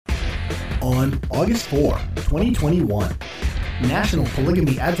On August 4, 2021, National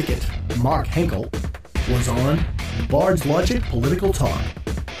Polygamy Advocate Mark Henkel was on Bards Logic Political Talk,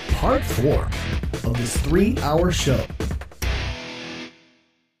 Part 4 of this 3-hour show.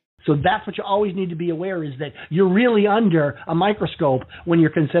 So that's what you always need to be aware, is that you're really under a microscope when you're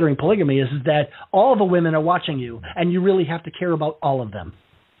considering polygamy, is that all the women are watching you, and you really have to care about all of them.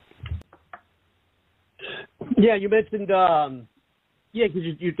 Yeah, you mentioned, because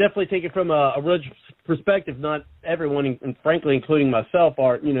you definitely take it from a religious perspective. Not everyone, and frankly, including myself,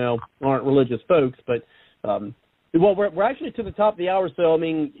 aren't religious folks. But, we're actually to the top of the hour, so, I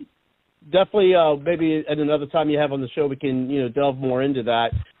mean, definitely maybe at another time you have on the show we can, delve more into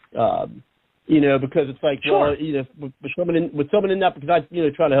that. Because it's like, sure. Well, with someone in that, because I,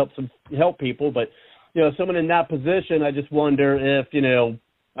 try to help people, but, someone in that position, I just wonder if,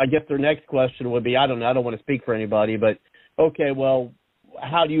 I guess their next question would be, I don't know, I don't want to speak for anybody, but okay, well,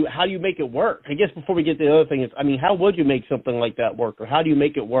 how do you make it work? I guess before we get to the other thing is, I mean, how would you make something like that work, or how do you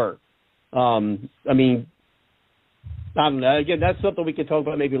make it work? I mean, I don't know. Again, that's something we can talk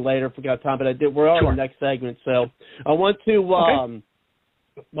about maybe later if we got time, but we're on the next segment, so I want to, okay.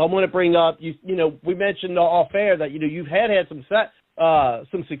 I want to bring up, we mentioned off air that, you've had some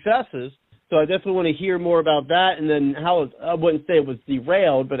successes, so I definitely want to hear more about that, and then how I wouldn't say it was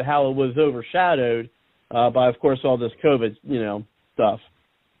derailed, but how it was overshadowed by, of course, all this COVID, stuff.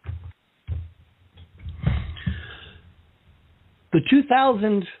 The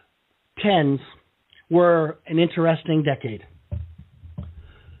 2010s were an interesting decade.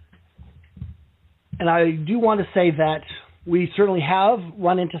 And I do want to say that we certainly have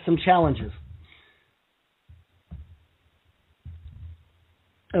run into some challenges.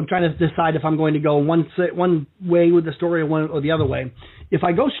 I'm trying to decide if I'm going to go one way with the story or the other way. If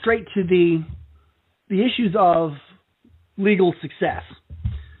I go straight to the issues of legal success,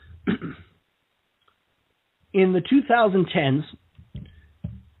 in the 2010s,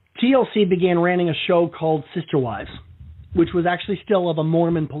 TLC began running a show called Sister Wives, which was actually still of a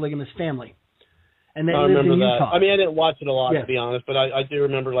Mormon polygamous family. And they lived in Utah. I mean, I didn't watch it a lot, to be honest, but I do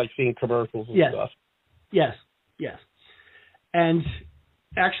remember seeing commercials and stuff. Yes. And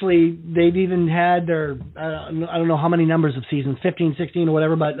actually, they've even had their, I don't know how many numbers of seasons, 15, 16 or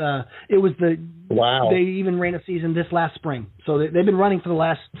whatever, but it was wow. They even ran a season this last spring. So they've been running for the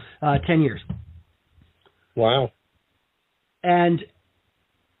last 10 years. Wow. And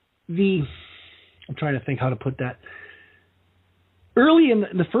I'm trying to think how to put that. Early in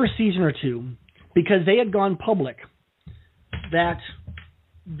the first season or two, because they had gone public, that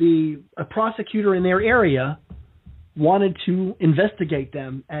a prosecutor in their area wanted to investigate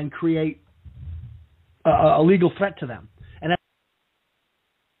them and create a legal threat to them. And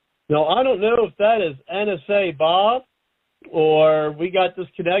now, I don't know if that is NSA Bob or we got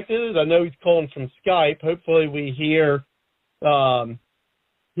disconnected. I know he's calling from Skype. Hopefully we hear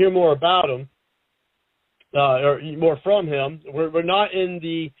more about him or more from him. We're not in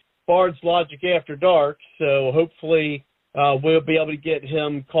the Bards Logic After Dark, so hopefully we'll be able to get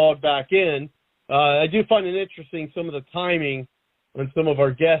him called back in. I do find it interesting, some of the timing on some of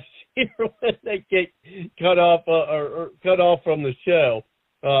our guests here when they get cut off or cut off from the show.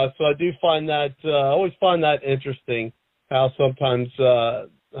 So I do find that I always find that interesting how sometimes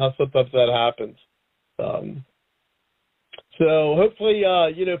that happens. So hopefully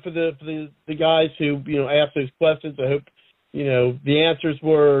for the guys who asked those questions, I hope the answers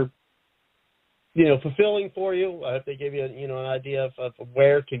were fulfilling for you. I hope they gave you an idea of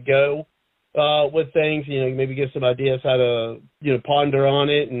where to go with things. Maybe give some ideas how to ponder on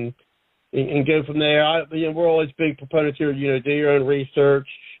it and go from there. We're always big proponents here. Do your own research,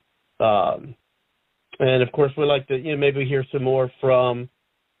 and of course we'd like to maybe hear some more from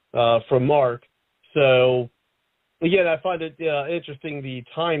Mark. So again, I find it interesting, the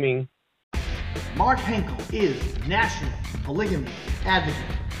timing. Mark Henkel is National Polygamy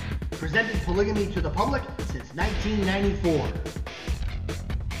Advocate, presenting polygamy to the public since 1994.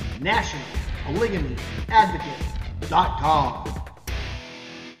 NationalPolygamyAdvocate.com.